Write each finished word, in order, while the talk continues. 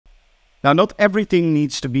Now, not everything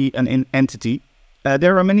needs to be an entity.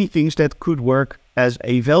 There are many things that could work as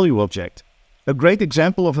a value object. A great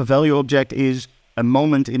example of a value object is a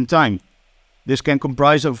moment in time. This can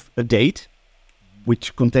comprise of a date,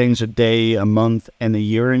 which contains a day, a month, and a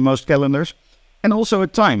year in most calendars, and also a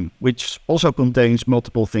time, which also contains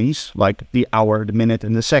multiple things like the hour, the minute,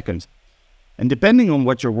 and the second. And depending on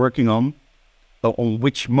what you're working on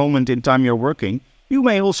which moment in time you're working, you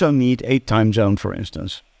may also need a time zone, for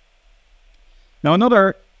instance. Now,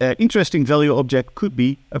 another interesting value object could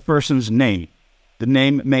be a person's name. The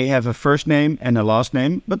name may have a first name and a last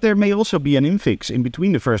name, but there may also be an infix in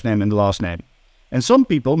between the first name and the last name. And some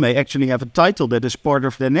people may actually have a title that is part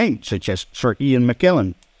of their name, such as Sir Ian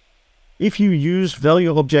McKellen. If you use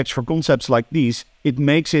value objects for concepts like these, it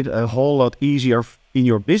makes it a whole lot easier in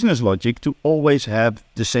your business logic to always have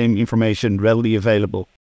the same information readily available.